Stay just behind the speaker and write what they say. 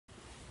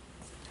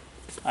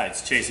Hi,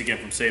 it's Chase again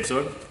from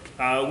SaveSorb.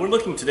 We're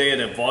looking today at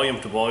a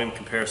volume-to-volume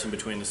comparison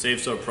between the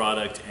SaveSorb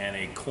product and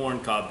a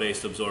corn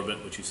cob-based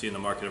absorbent, which you see in the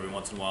market every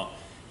once in a while.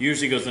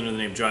 Usually goes under the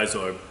name Dri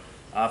Zorb.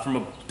 From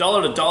a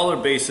dollar-to-dollar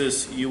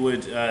basis, you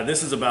would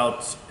this is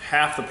about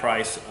half the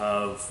price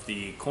of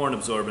the corn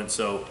absorbent.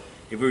 So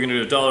if we were going to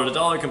do a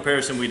dollar-to-dollar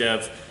comparison, we'd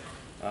have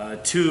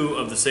two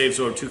of the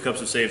SaveSorb, 2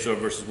 cups of SaveSorb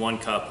versus 1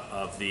 cup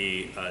of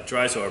the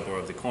Dri Zorb or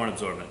of the corn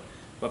absorbent.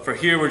 But for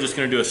here, we're just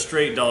going to do a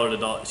straight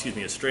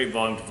a straight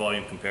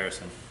volume-to-volume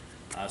comparison.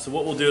 So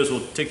what we'll do is we'll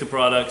take the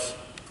products,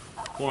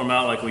 pour them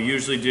out like we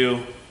usually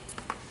do.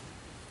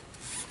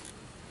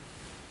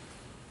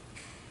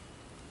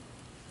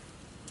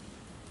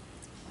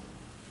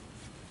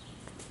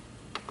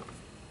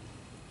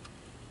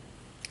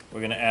 We're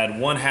going to add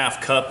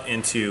 1/2 cup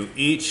into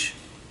each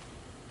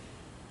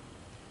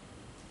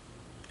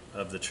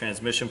of the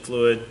transmission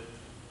fluid.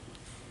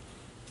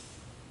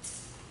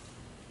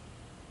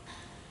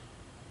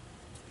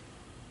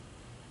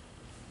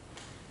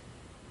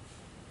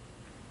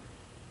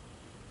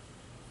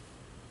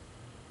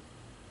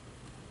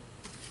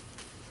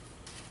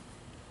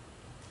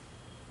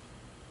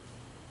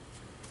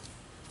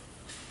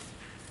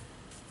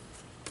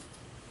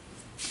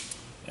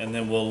 And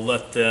then we'll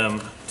let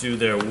them do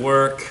their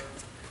work.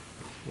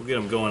 We'll get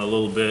them going a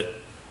little bit.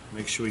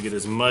 Make sure we get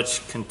as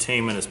much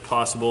containment as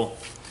possible.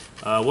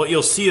 What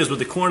you'll see is with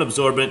the corn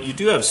absorbent, you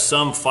do have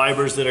some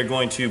fibers that are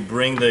going to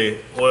bring the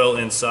oil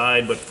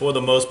inside, but for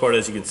the most part,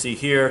 as you can see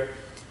here,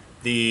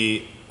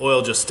 the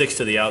oil just sticks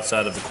to the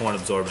outside of the corn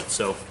absorbent.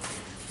 So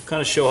I'll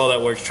kind of show how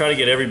that works. Try to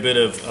get every bit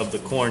of the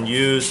corn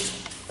used.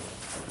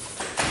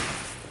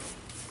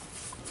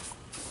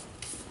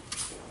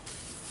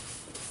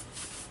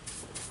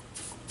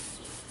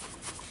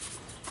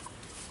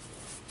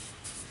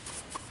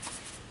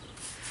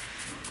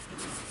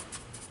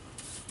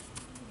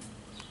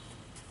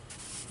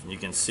 You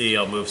can see,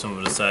 I'll move some of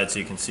it aside so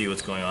you can see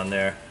what's going on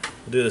there.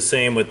 We'll do the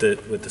same with the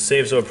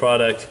SaveSorb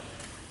product.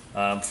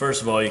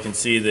 First of all, you can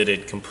see that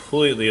it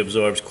completely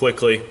absorbs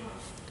quickly.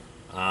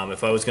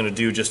 If I was going to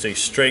do just a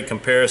straight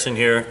comparison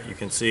here, you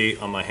can see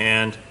on my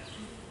hand.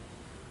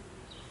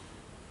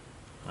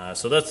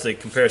 So that's the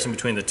comparison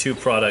between the two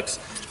products.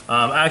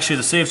 Actually,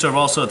 the SaveSorb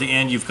also at the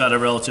end, you've got a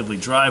relatively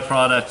dry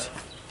product,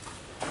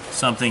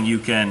 something you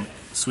can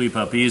sweep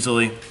up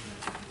easily.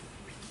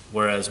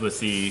 Whereas with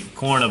the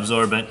corn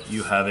absorbent,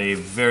 you have a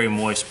very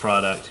moist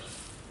product.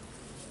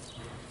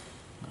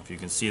 If you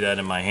can see that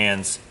in my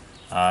hands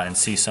and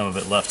see some of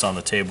it left on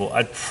the table.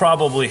 I'd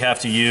probably have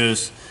to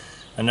use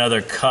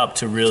another cup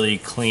to really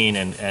clean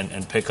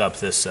and pick up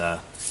this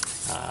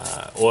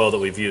oil that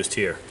we've used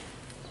here.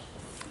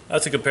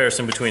 That's a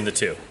comparison between the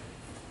two.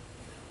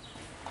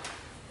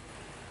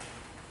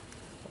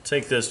 I'll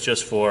take this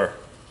just for,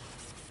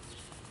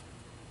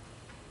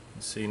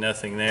 see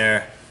nothing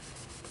there.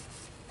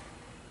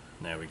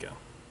 There we go.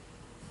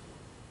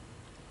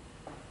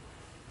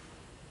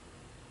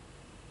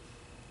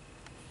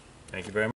 Thank you very much.